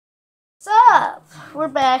What's up? We're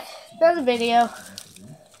back. Another video.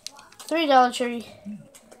 $3 tree.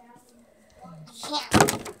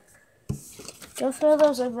 Go throw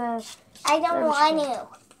those in the I don't want to.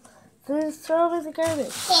 Just throw them in the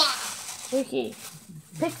garbage. Ricky,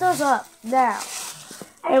 pick those up now.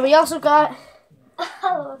 And we also got,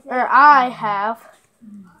 or I have,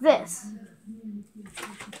 this.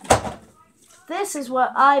 This is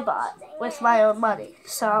what I bought with my own money.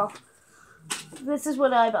 So, this is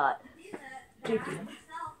what I bought.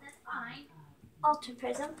 Ultra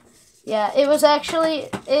Prism. Yeah, it was actually,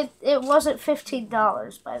 it wasn't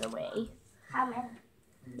 $15, by the way. How many?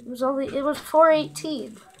 It was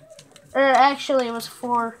 $4.18. Or actually it was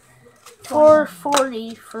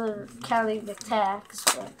 $4.40 for counting the tax.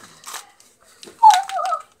 But.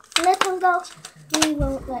 Let him go. We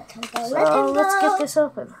won't let him go. So Let him go. let's get this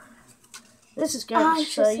open. This is good,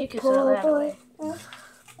 so you can throw that away.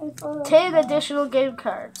 10 additional game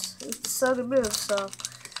cards. It's so to move, so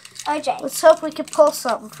RJ. let's hope we can pull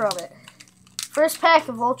something from it. First pack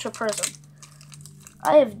of Ultra Prism.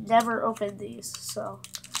 I have never opened these, so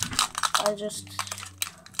I just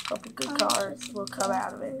hope a good card will come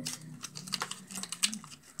out of it.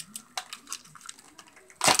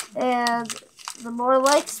 And the more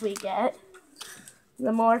likes we get,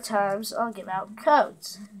 the more times I'll give out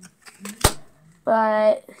codes.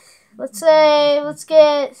 But let's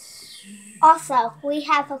get. Also, we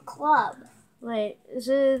have a club. Wait, is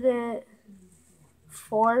it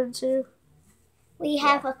 4 and 2? We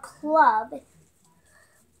have a club.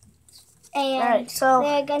 And Alright, so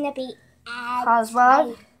they're going to be ads.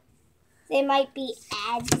 Cosmog, They might be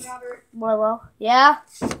ads. Morlo, yeah?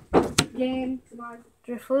 Game. Come on.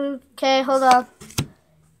 Drifloon, okay, hold on.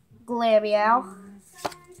 Glameow,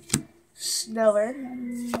 Snover,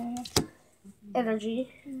 Energy,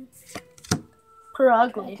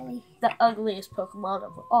 Purugly, the ugliest Pokemon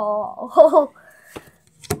of all.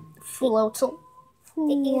 Floatzel.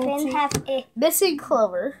 They even have a Missing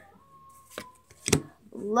Clover,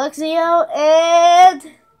 Luxio,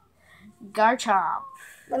 and Garchomp.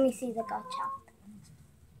 Let me see the Garchomp.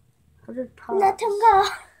 100 pounds. Let him go.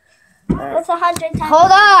 It's 100 times.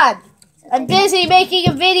 Hold on! I'm busy making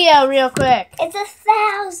a video real quick. It's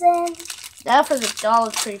 1,000. Now for the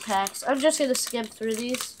Dollar Tree packs. I'm just going to skim through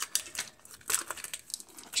these.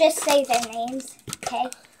 Just say their names, okay?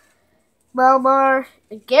 Malmar,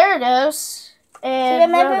 Gyarados, and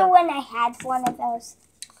Remember Rotom. when I had one of those?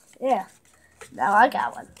 Yeah. Now I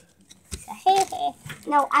got one.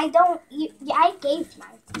 No, I don't. I gave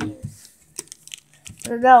mine to you.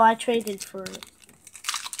 Or no, I traded for it.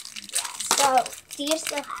 So, do you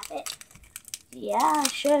still have it? Yeah, I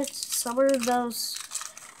should. Somewhere in those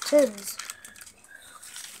tins.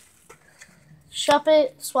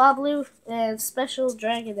 Shuppet, Swablu, and Special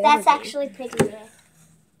Dragon That's Energy. actually pretty rare.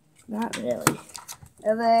 Not really.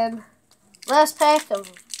 And then last pack,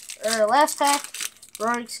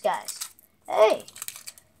 Roaring Skies. Hey,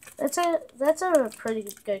 that's a pretty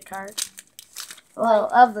good card. Well,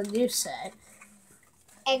 of the new set.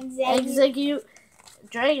 Execute,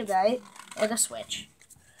 Dragonite, and a Switch.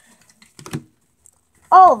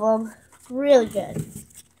 All of them really good.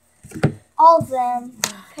 All of them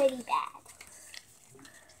pretty bad.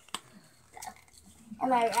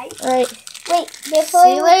 Am I right? Alright. Wait,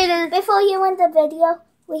 See you later. Before you end the video,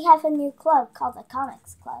 we have a new club called the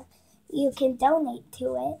Comics Club. You can donate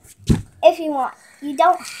to it if you want. You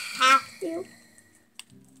don't have to.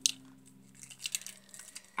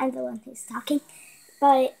 I'm the one who's talking.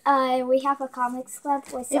 But we have a Comics Club.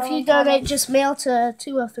 With If you donate, just mail to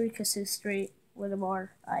 203 Cassis Street,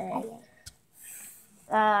 Whittemore, IA.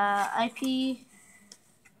 IP,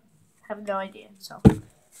 have no idea. So,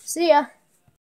 see ya.